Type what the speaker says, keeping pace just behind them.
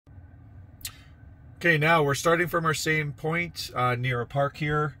Okay, now we're starting from our same point near a park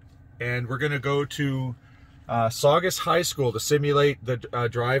here, and we're going to go to Saugus High School to simulate the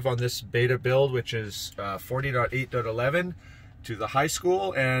drive on this beta build, which is 40.8.11 to the high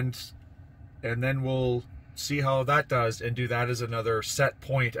school, and then we'll see how that does and do that as another set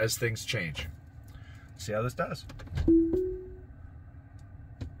point as things change. See how this does.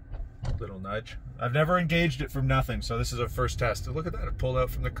 Little nudge. I've never engaged it from nothing, so this is a first test. And look at that, it pulled out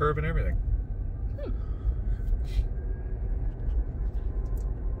from the curb and everything.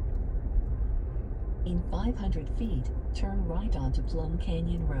 In 500 feet, turn right onto Plum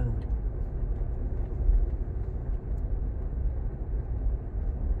Canyon Road.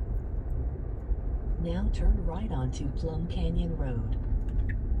 Now turn right onto Plum Canyon Road.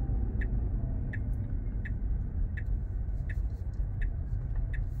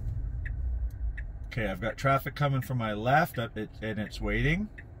 Okay, I've got traffic coming from my left, and it's waiting.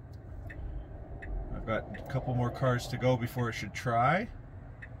 I've got a couple more cars to go before it should try.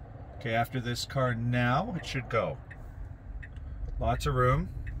 Okay, after this car now, it should go. Lots of room.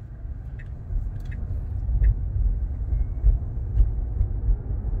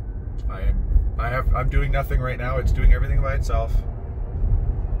 I'm doing nothing right now. It's doing everything by itself.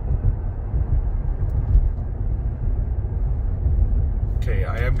 Okay,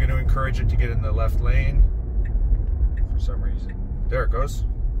 I am going to encourage it to get in the left lane. For some reason. There it goes.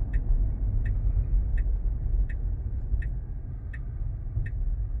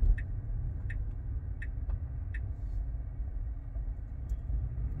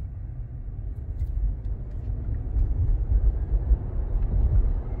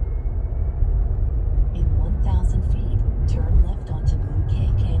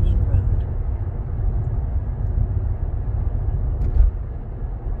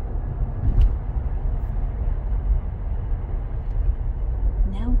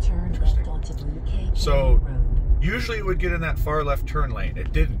 So usually it would get in that far left turn lane.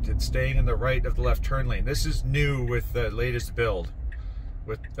 It didn't. It's staying in the right of the left turn lane. This is new with the latest build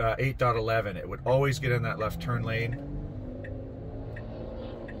with 8.11. It would always get in that left turn lane.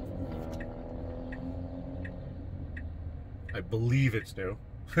 I believe it's new.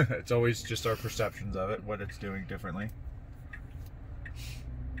 It's always just our perceptions of it, what it's doing differently.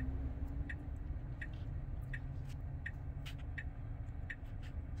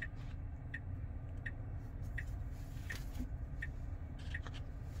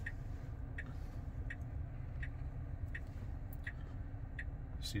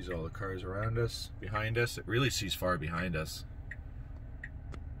 Sees all the cars around us, behind us. It really sees far behind us.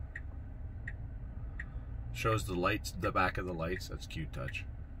 Shows the lights, the back of the lights. That's cute touch.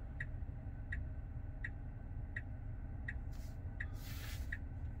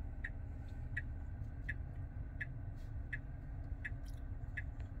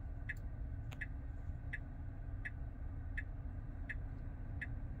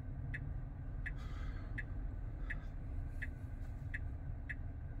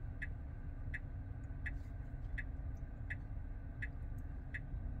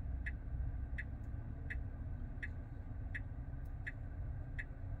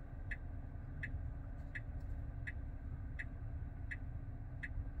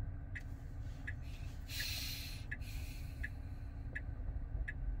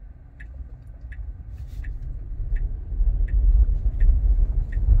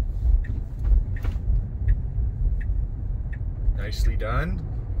 Nicely done.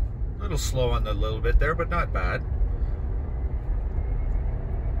 A little slow on the little bit there, but not bad.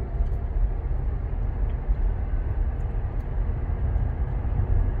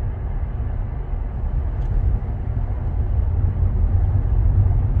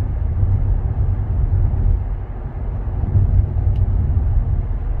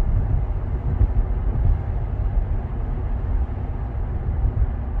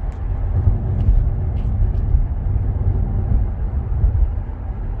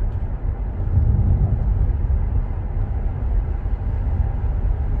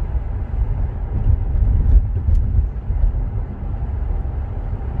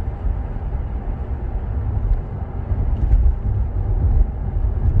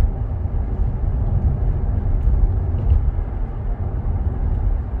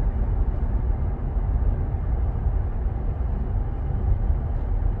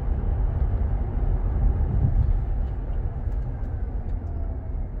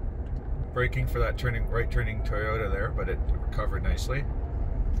 Braking for that right turning Toyota there, but it recovered nicely.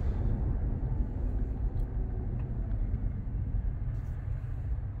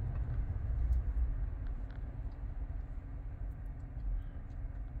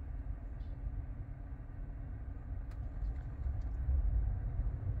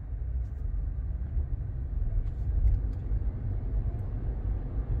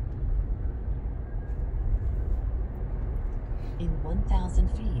 1,000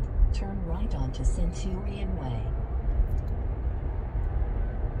 feet, turn right onto Centurion Way.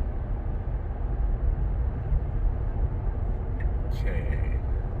 Okay.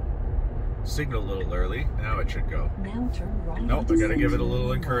 Signal a little early. Now it should go. Now turn right Nope, onto I gotta give it a little Centurion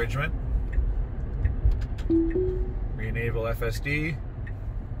Way. encouragement. Re-enable FSD.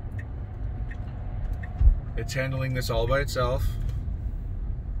 It's handling this all by itself.